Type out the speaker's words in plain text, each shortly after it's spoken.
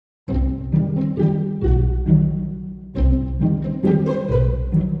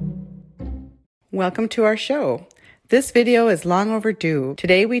Welcome to our show. This video is long overdue.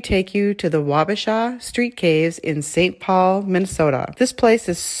 Today we take you to the Wabasha Street Caves in St. Paul, Minnesota. This place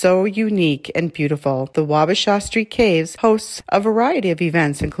is so unique and beautiful. The Wabasha Street Caves hosts a variety of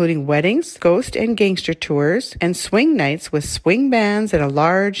events including weddings, ghost and gangster tours, and swing nights with swing bands and a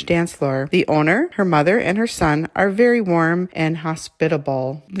large dance floor. The owner, her mother, and her son are very warm and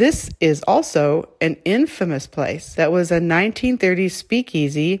hospitable. This is also an infamous place that was a 1930s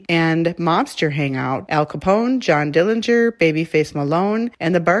speakeasy and mobster hangout. Al Capone, John Dillinger, Babyface Malone,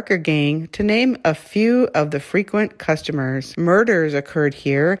 and the Barker Gang, to name a few of the frequent customers. Murders occurred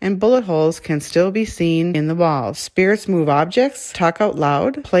here, and bullet holes can still be seen in the walls. Spirits move objects, talk out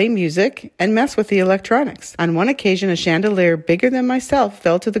loud, play music, and mess with the electronics. On one occasion, a chandelier bigger than myself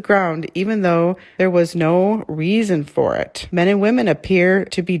fell to the ground, even though there was no reason for it. Men and women appear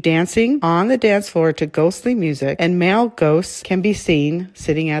to be dancing on the dance floor to ghostly music, and male ghosts can be seen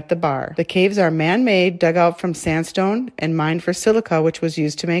sitting at the bar. The caves are man-made, dug out from sandstone and mined for silica, which was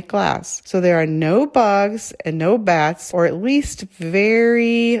used to make glass. So there are no bugs and no bats, or at least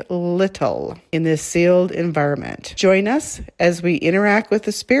very little, in this sealed environment. Join us as we interact with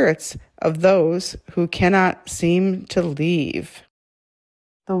the spirits of those who cannot seem to leave.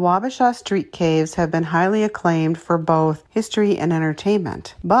 The Wabasha Street Caves have been highly acclaimed for both history and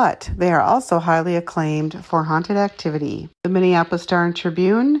entertainment, but they are also highly acclaimed for haunted activity. The Minneapolis Star and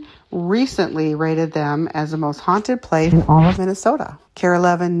Tribune recently rated them as the most haunted place in all of Minnesota. KARE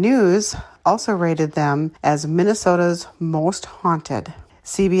 11 News also rated them as Minnesota's most haunted.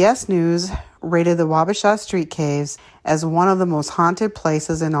 CBS News rated the Wabasha Street Caves as one of the most haunted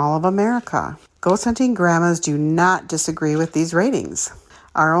places in all of America. Ghost hunting grandmas do not disagree with these ratings.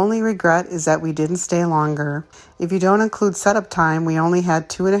 Our only regret is that we didn't stay longer. If you don't include setup time, we only had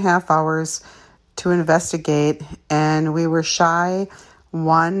 2.5 hours to investigate, and we were shy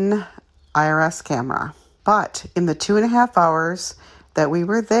one IRS camera. But in the 2.5 hours that we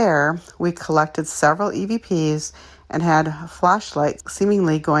were there, we collected several EVPs and had flashlights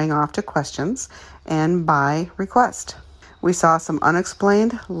seemingly going off to questions and by request. We saw some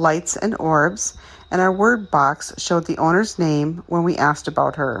unexplained lights and orbs, and our word box showed the owner's name when we asked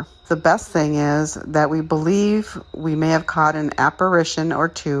about her. The best thing is that we believe we may have caught an apparition or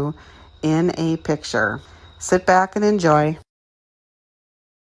two in a picture. Sit back and enjoy.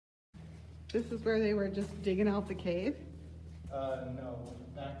 This is where they were just digging out the cave? No.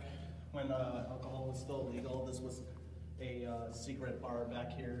 Back when alcohol was still illegal, this was a secret bar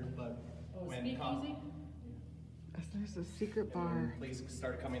back here, but when speakeasy? There's a secret bar. When police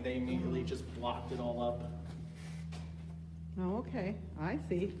started coming, they immediately just blocked it all up. Oh, okay. I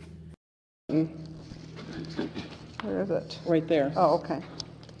see. Where is it? Right there. Oh, okay.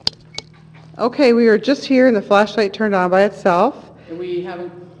 Okay, we were just here and the flashlight turned on by itself. And we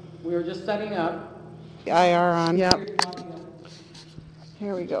were just setting up. The IR on, yep.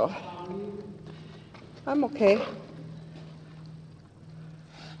 Here we go. I'm okay.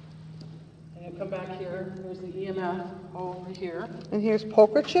 And you come back here, there's the EMF over here. And here's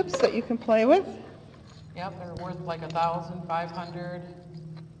poker chips that you can play with. Yep, they're worth like 1,500.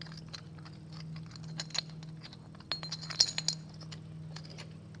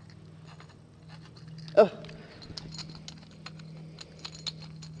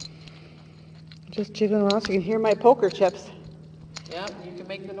 Just jiggling around so you can hear my poker chips. Yep, you can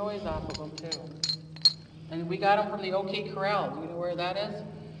make the noise off of them too. And we got them from the OK Corral. Do you know where that is?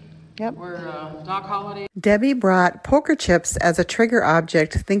 Yep. Where Doc Holliday. Debbie brought poker chips as a trigger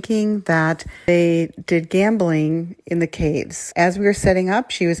object, thinking that they did gambling in the caves. As we were setting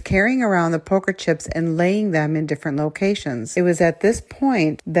up, she was carrying around the poker chips and laying them in different locations. It was at this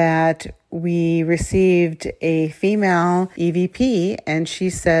point that we received a female EVP, and she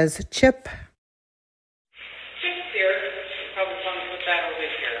says, "Chip." Chip's here. Probably want to put that over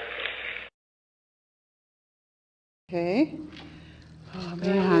here. Okay. Oh,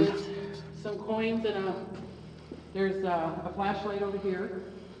 man. There's some coins and there's a flashlight over here.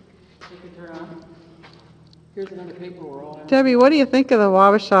 You can turn on. Here's another paper roll. Debbie, what do you think of the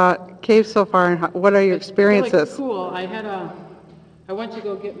Wabasha Caves so far, and what are your experiences? It's really cool. I went to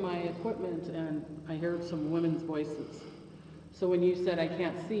go get my equipment and I heard some women's voices. So when you said I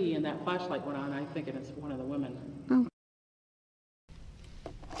can't see and that flashlight went on, I'm thinking it's one of the women. Oh.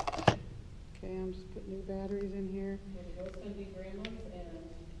 Okay, I'm just putting new batteries in here. Here we go, Cindy grandmas and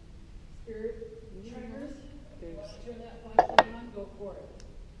spirit triggers. Turn that flashlight on, go for it.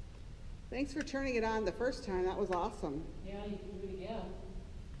 Thanks for turning it on the first time. That was awesome. Yeah, you can do it again.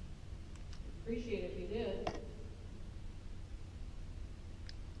 Appreciate it if you did.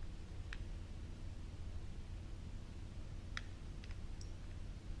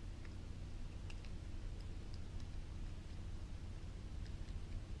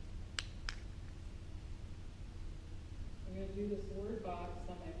 do this word box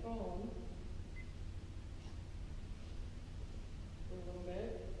on my phone for a little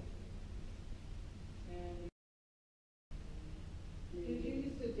bit. And Did you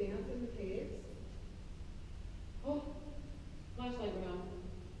used to dance in the caves? oh, flashlight went on.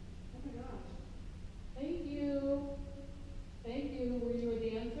 Oh my gosh. Thank you. Thank you. Were you a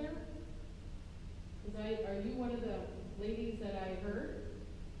dancer? Are you one of the ladies that I heard?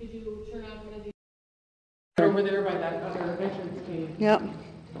 Could you turn on one of these? Over there by that other entrance cave. Yep.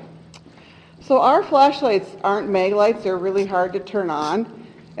 So our flashlights aren't mag lights, they're really hard to turn on,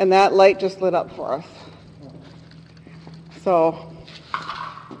 and that light just lit up for us. So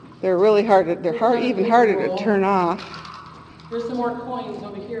they're really hard to, even harder to turn off. There's some more coins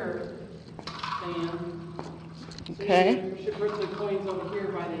over here, Dan. Okay. You should put the coins over here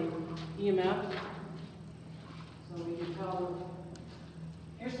by the EMF. So we can tell them.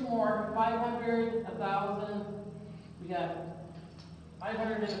 Here's some more, 500, 1,000. We got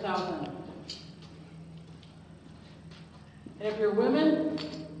 500 and 1,000. And if you're women,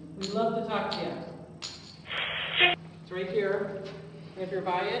 we'd love to talk to you. It's right here. And if you're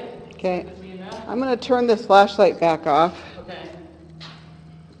by it, Okay. it's EMF. I'm going to turn this flashlight back off. Okay.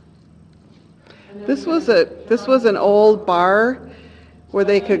 This was an old bar where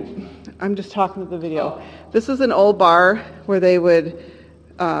they could, I'm just talking to the video. This is an old bar where they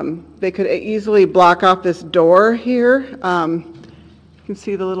could easily block off this door here. You can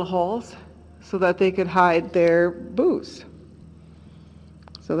see the little holes so that they could hide their booze.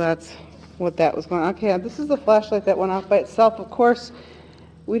 So that's what that was going on. Okay, this is the flashlight that went off by itself. Of course,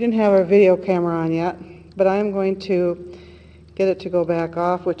 we didn't have our video camera on yet, but I'm going to get it to go back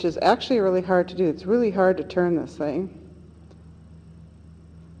off, which is actually really hard to do. It's really hard to turn this thing.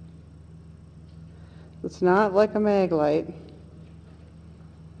 It's not like a mag light.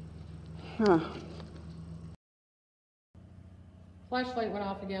 Huh. Flashlight went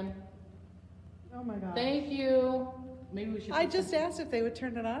off again. Oh my God. Thank you. Maybe we should. I just asked if they would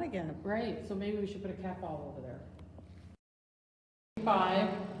turn it on again. Right, so maybe we should put a cat ball over there. 5.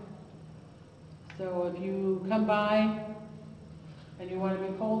 So if you come by and you want to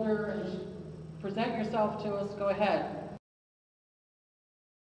be colder and present yourself to us, go ahead.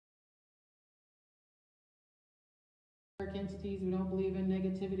 Entities, we don't believe in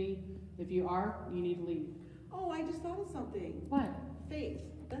negativity. If you are, you need to leave. Oh, I just thought of something. What? Faith.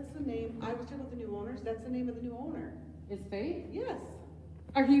 That's the name. I was talking about the new owners. That's the name of the new owner. Is Faith? Yes.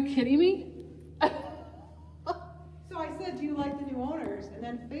 Are you kidding me? So I said, do you like the new owners? And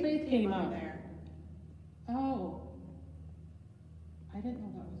then Faith came on there. Oh. I didn't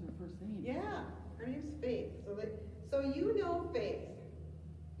know that was her first name. Yeah, her name's Faith. So you know Faith.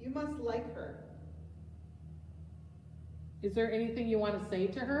 You must like her. Is there anything you want to say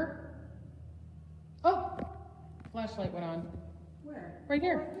to her? Oh, flashlight went on. Where? Right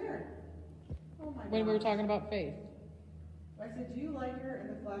here. Right there. Oh my God. When we were talking about Faith. I said, do you like her? And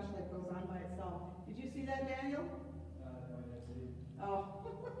the flashlight goes on by itself. Did you see that, Daniel? Oh.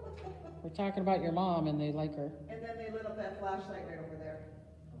 We're talking about your mom and they like her. And then they lit up that flashlight right over there.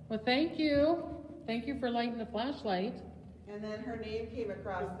 Well, thank you. Thank you for lighting the flashlight. And then her name came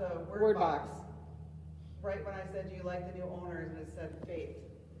across the word box. Right when I said, do you like the new owners? And it said Faith.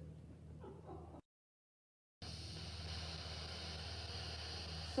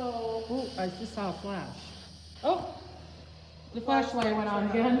 So, ooh, I just saw a flash. Oh, the flashlight went on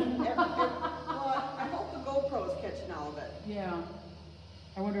again. Well, I hope the GoPro's catching all of it. Yeah.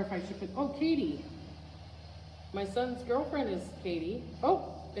 I wonder if I should put, oh, Katie. My son's girlfriend is Katie.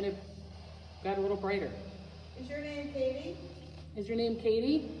 Oh, and it got a little brighter. Is your name Katie? Is your name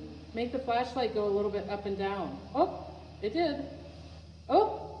Katie? Make the flashlight go a little bit up and down. Oh, it did.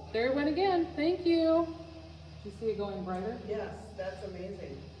 Oh, there it went again. Thank you. Did you see it going brighter? Yes, that's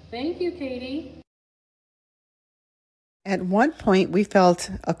amazing. Thank you, Katie. At one point, we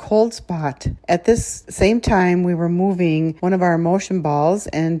felt a cold spot. At this same time, we were moving one of our motion balls,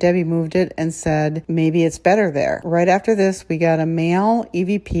 and Debbie moved it and said, maybe it's better there. Right after this, we got a mail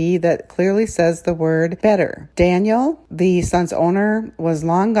EVP that clearly says the word better. Daniel, the son's owner, was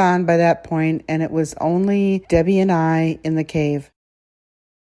long gone by that point, and it was only Debbie and I in the cave.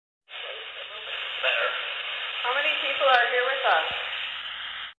 How many people are here with us?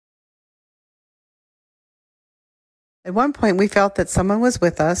 At one point, we felt that someone was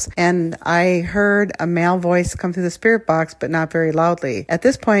with us, and I heard a male voice come through the spirit box, but not very loudly. At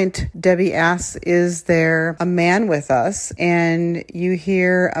this point, Debbie asks, is there a man with us? And you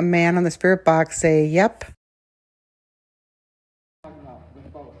hear a man on the spirit box say, yep.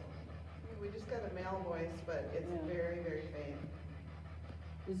 We just got a male voice, but it's very, very faint.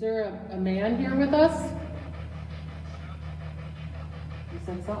 Is there a man here with us?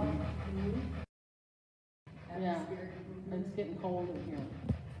 said something. Yeah, it's getting cold in here.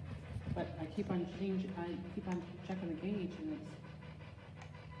 But I keep on checking the gauge and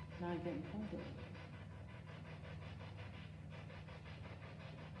it's not getting colder.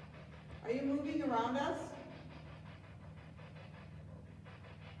 Are you moving around us?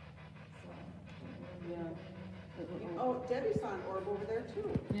 Yeah. Oh, Debbie saw an orb over there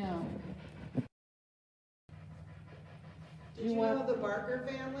too. Yeah. Did you know the Barker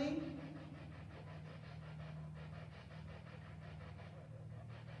family?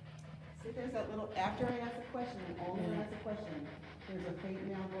 See, there's that little, after I ask a question, and only when I ask a question, there's a faint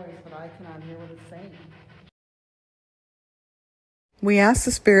male voice, but I cannot hear what it's saying. We asked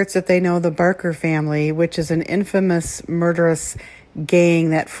the spirits if they know the Barker family, which is an infamous murderous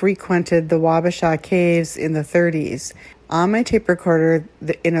gang that frequented the Wabasha Caves in the 30s. On my tape recorder,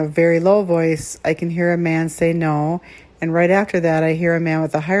 in a very low voice, I can hear a man say no, and right after that, I hear a man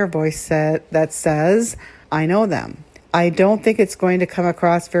with a higher voice that says, I know them. I don't think it's going to come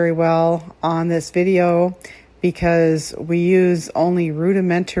across very well on this video because we use only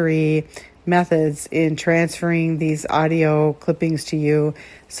rudimentary methods in transferring these audio clippings to you.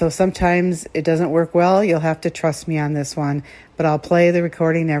 So sometimes it doesn't work well. You'll have to trust me on this one, but I'll play the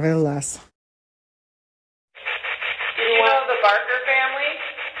recording nevertheless. Do you know the Barker family?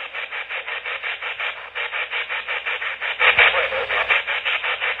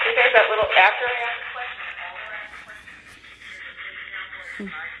 See, there's that little after I ask a question, all around the question.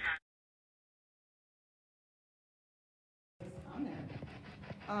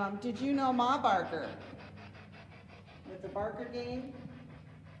 Did you know Ma Barker? With the Barker gang?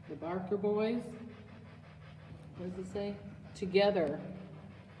 The Barker boys? What does it say? Together.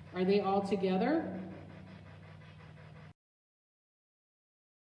 Are they all together?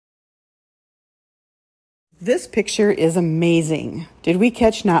 This picture is amazing. Did we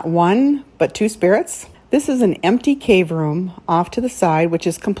catch not one, but two spirits? This is an empty cave room off to the side, which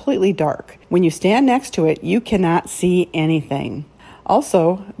is completely dark. When you stand next to it, you cannot see anything.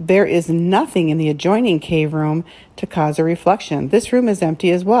 Also, there is nothing in the adjoining cave room to cause a reflection. This room is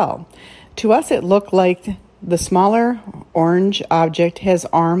empty as well. To us, it looked like the smaller orange object has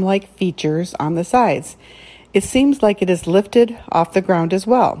arm-like features on the sides. It seems like it is lifted off the ground as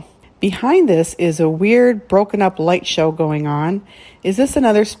well. Behind this is a weird broken up light show going on. Is this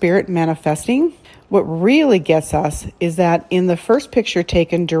another spirit manifesting? What really gets us is that in the first picture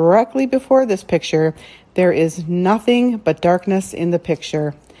taken directly before this picture, there is nothing but darkness in the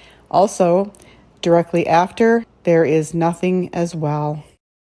picture. Also, directly after, there is nothing as well.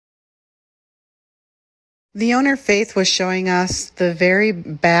 The owner, Faith, was showing us the very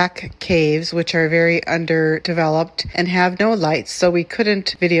back caves, which are very underdeveloped and have no lights, so we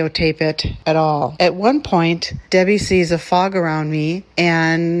couldn't videotape it at all. At one point, Debbie sees a fog around me,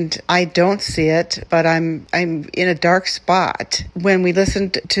 and I don't see it, but I'm in a dark spot. When we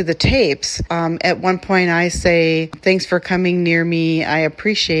listened to the tapes, at one point I say, "Thanks for coming near me, I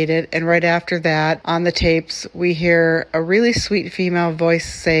appreciate it," and right after that, on the tapes, we hear a really sweet female voice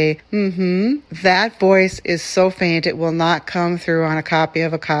say, That voice is so faint it will not come through on a copy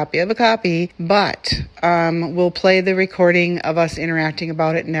of a copy of a copy, but we'll play the recording of us interacting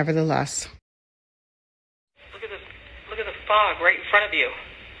about it nevertheless. Look at the fog right in front of you.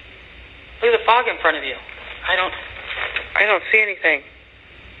 Look at the fog in front of you. I don't see anything.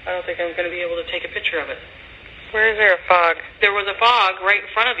 I don't think I'm going to be able to take a picture of it. Where is there a fog? There was a fog right in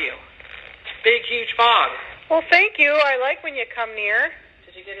front of you. Big, huge fog. Well, thank you. I like when you come near.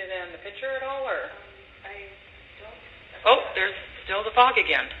 Did you get it in the picture at all, or? Oh, there's still the fog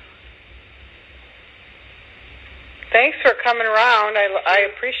again. Thanks for coming around. I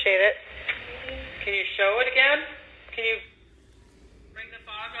appreciate it. Can you show it again? Can you bring the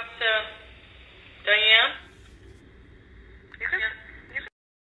fog up to Diane?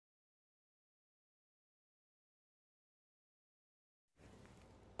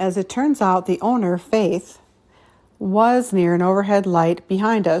 As it turns out, the owner, Faith, was near an overhead light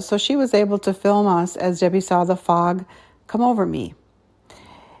behind us, so she was able to film us as Debbie saw the fog come over me.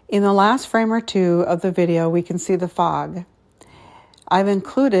 In the last frame or two of the video, we can see the fog. I've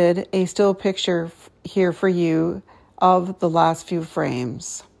included a still picture here for you of the last few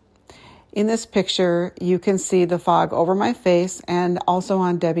frames. In this picture, you can see the fog over my face and also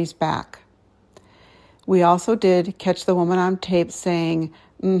on Debbie's back. We also did catch the woman on tape saying,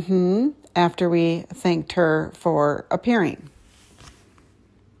 after we thanked her for appearing.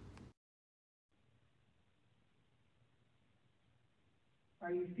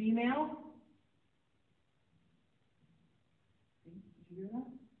 Are you female? Did you hear that?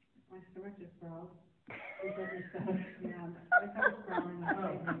 My stomach just growled. Yeah, my stomach's growling.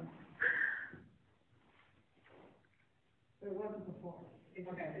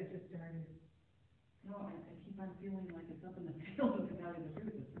 just started. No, I keep on feeling like it's up in the ceiling, to tell you the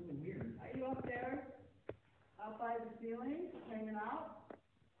truth. It's really weird. Are you up there? Up by the ceiling, hanging out?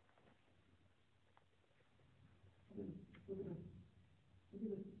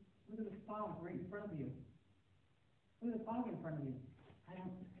 Look at the fog right in front of you. Look at the fog in front of you. I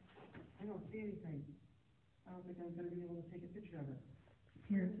don't see anything. I don't think I'm gonna be able to take a picture of it.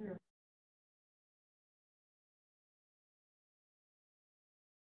 Here.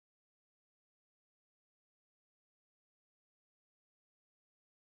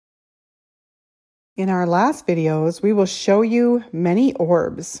 In our last videos, we will show you many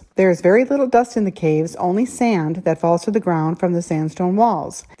orbs. There is very little dust in the caves, only sand that falls to the ground from the sandstone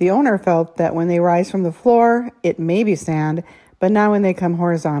walls. The owner felt that when they rise from the floor, it may be sand, but not when they come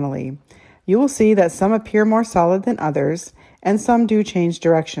horizontally. You will see that some appear more solid than others, and some do change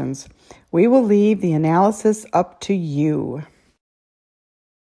directions. We will leave the analysis up to you.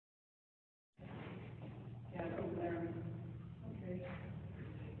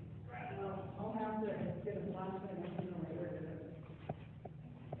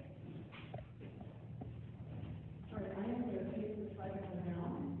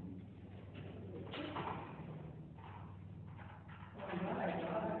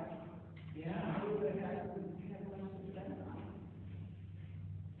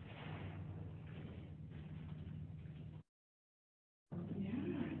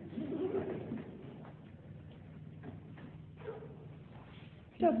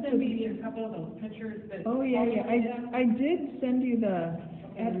 Just send me a couple of those pictures that. Oh, yeah. I did send you the,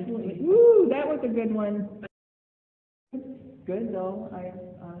 absolutely, ooh, that was a good one. Good, though, I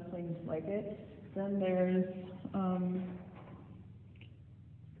honestly like it. Then there's,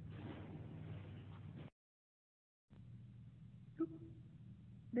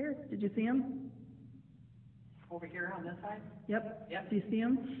 there, did you see him? Over here on this side? Yep. Yep. Do you see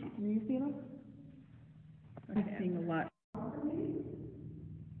him? Do you see him? I'm seeing a lot.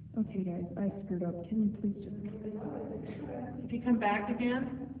 Okay, guys, I screwed up. Can you please just... If you come back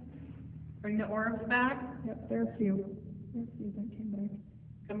again, bring the orbs back, Yep, there are a few. There are a few that came back.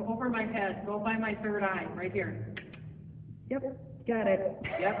 come over my head, go by my third eye, right here. Yep, got it.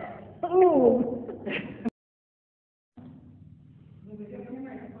 Yep. Oh!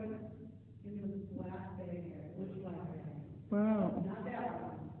 Wow.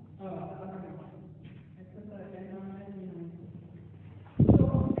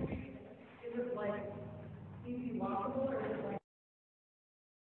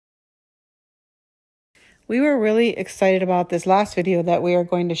 We were really excited about this last video that we are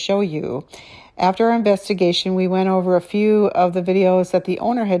going to show you. After our investigation, we went over a few of the videos that the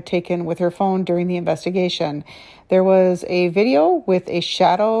owner had taken with her phone during the investigation. There was a video with a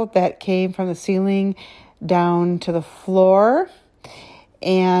shadow that came from the ceiling down to the floor,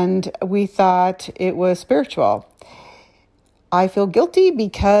 and we thought it was spiritual. I feel guilty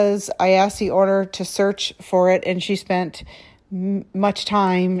because I asked the owner to search for it, and she spent much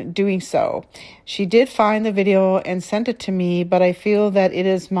time doing so. She did find the video and sent it to me, but I feel that it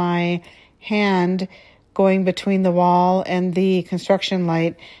is my hand going between the wall and the construction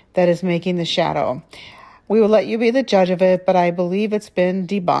light that is making the shadow. We will let you be the judge of it, but I believe it's been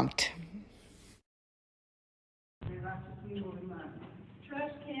debunked.